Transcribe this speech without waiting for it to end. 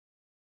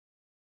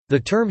The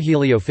term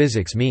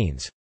heliophysics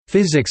means,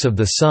 "physics of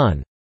the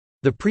sun."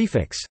 The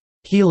prefix,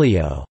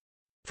 helio,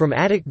 from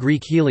Attic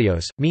Greek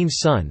helios, means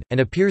sun, and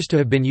appears to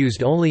have been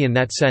used only in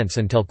that sense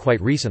until quite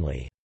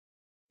recently.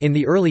 In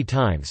the early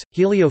times,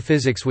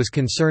 heliophysics was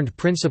concerned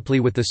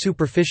principally with the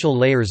superficial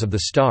layers of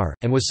the star,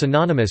 and was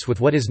synonymous with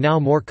what is now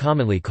more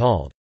commonly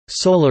called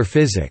solar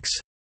physics.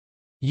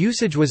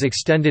 Usage was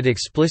extended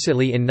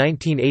explicitly in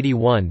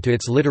 1981 to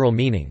its literal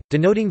meaning,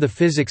 denoting the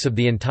physics of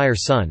the entire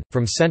Sun,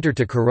 from center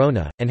to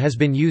corona, and has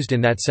been used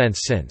in that sense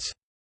since.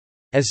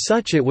 As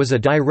such, it was a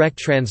direct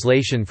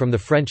translation from the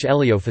French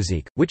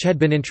Heliophysique, which had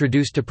been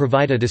introduced to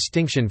provide a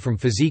distinction from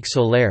physique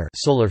solaire,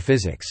 solar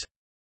physics.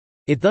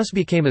 It thus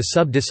became a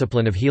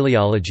subdiscipline of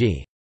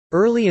heliology.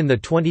 Early in the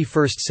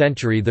 21st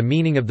century, the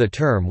meaning of the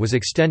term was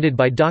extended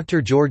by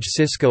Dr. George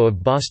Siscoe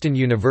of Boston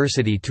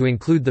University to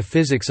include the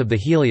physics of the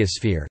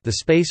heliosphere, the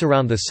space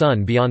around the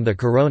Sun beyond the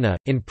corona,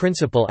 in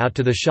principle out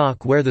to the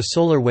shock where the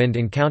solar wind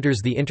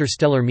encounters the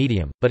interstellar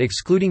medium, but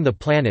excluding the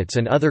planets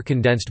and other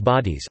condensed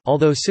bodies,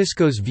 although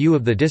Siscoe's view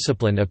of the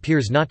discipline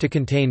appears not to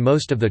contain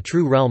most of the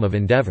true realm of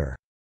endeavor.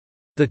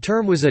 The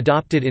term was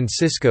adopted in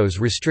Siscoe's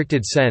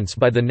restricted sense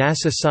by the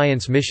NASA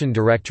Science Mission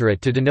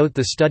Directorate to denote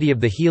the study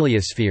of the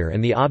heliosphere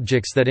and the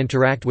objects that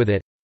interact with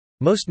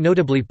it—most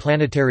notably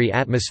planetary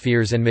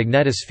atmospheres and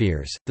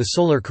magnetospheres, the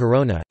solar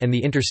corona, and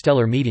the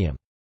interstellar medium.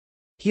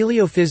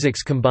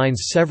 Heliophysics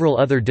combines several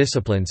other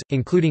disciplines,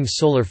 including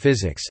solar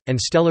physics, and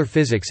stellar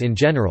physics in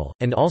general,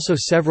 and also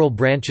several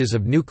branches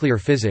of nuclear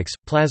physics,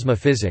 plasma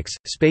physics,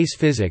 space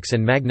physics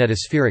and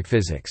magnetospheric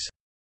physics.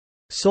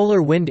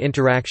 Solar wind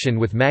interaction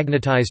with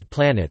magnetized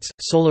planets,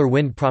 solar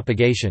wind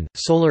propagation,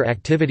 solar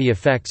activity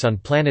effects on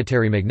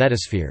planetary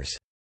magnetospheres.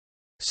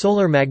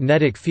 Solar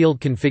magnetic field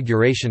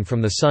configuration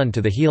from the Sun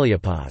to the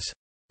heliopause.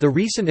 The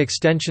recent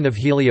extension of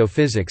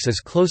heliophysics is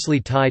closely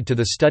tied to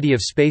the study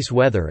of space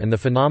weather and the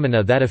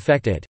phenomena that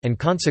affect it, and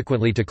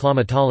consequently to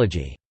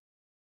climatology.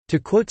 To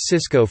quote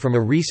Siscoe from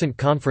a recent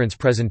conference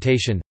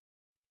presentation,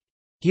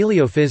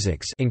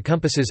 heliophysics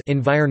encompasses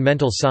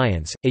environmental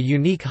science, a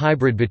unique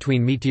hybrid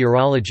between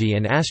meteorology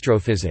and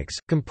astrophysics,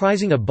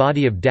 comprising a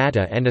body of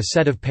data and a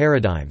set of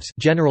paradigms,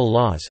 general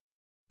laws,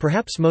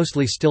 perhaps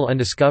mostly still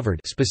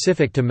undiscovered,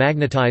 specific to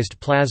magnetized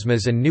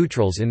plasmas and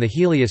neutrals in the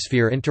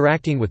heliosphere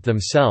interacting with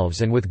themselves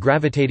and with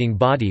gravitating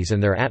bodies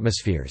and their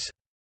atmospheres.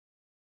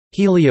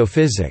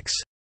 Heliophysics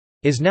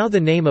is now the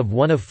name of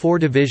one of 4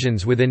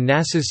 divisions within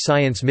NASA's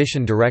Science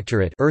Mission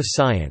Directorate: Earth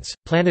Science,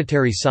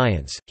 Planetary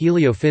Science,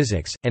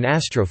 Heliophysics, and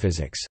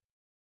Astrophysics.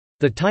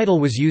 The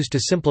title was used to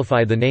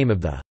simplify the name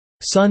of the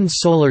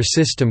Sun-Solar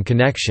System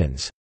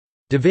Connections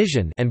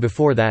division, and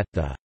before that,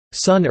 the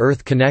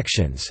Sun-Earth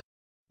Connections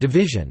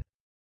division.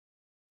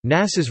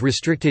 NASA's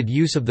restricted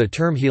use of the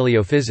term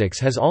heliophysics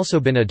has also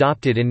been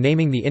adopted in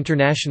naming the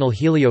International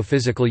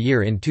Heliophysical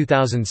Year in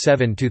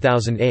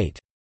 2007–2008.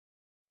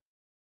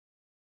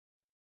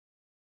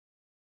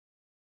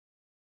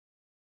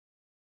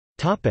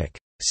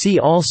 See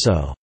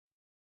also: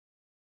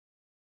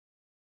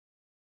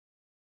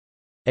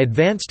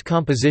 Advanced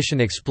Composition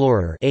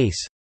Explorer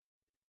 (ACE),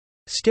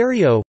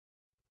 Stereo,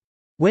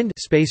 Wind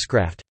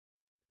spacecraft,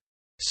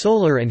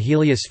 Solar and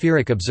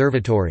Heliospheric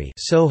Observatory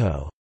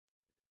 (SOHO),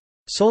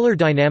 Solar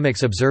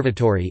Dynamics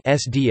Observatory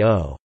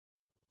 (SDO),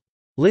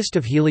 List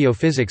of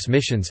heliophysics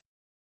missions,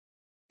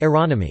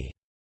 Aeronomy.